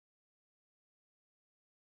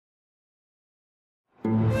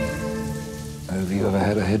Have you ever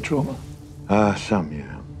had a head trauma? Some,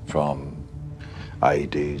 yeah. From?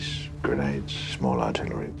 IEDs, grenades, small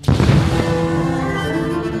artillery.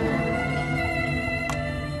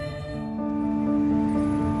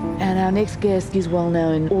 And our next guest is well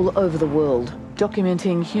known all over the world,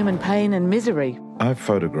 documenting human pain and misery. I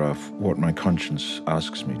photograph what my conscience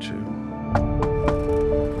asks me to.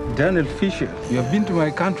 Daniel Fisher, you have been to my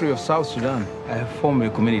country of South Sudan. I have formed a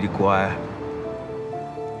community choir.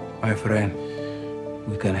 My friend,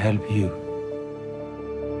 we can help you.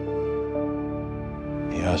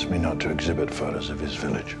 He asked me not to exhibit photos of his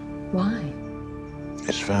village. Why?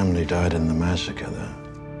 His family died in the massacre there.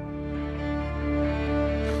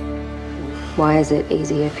 Why is it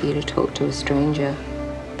easier for you to talk to a stranger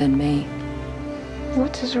than me?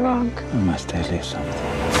 What is wrong? I must tell you something.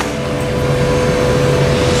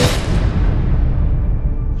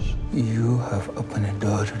 You have opened a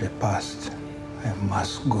door to the past I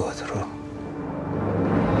must go through.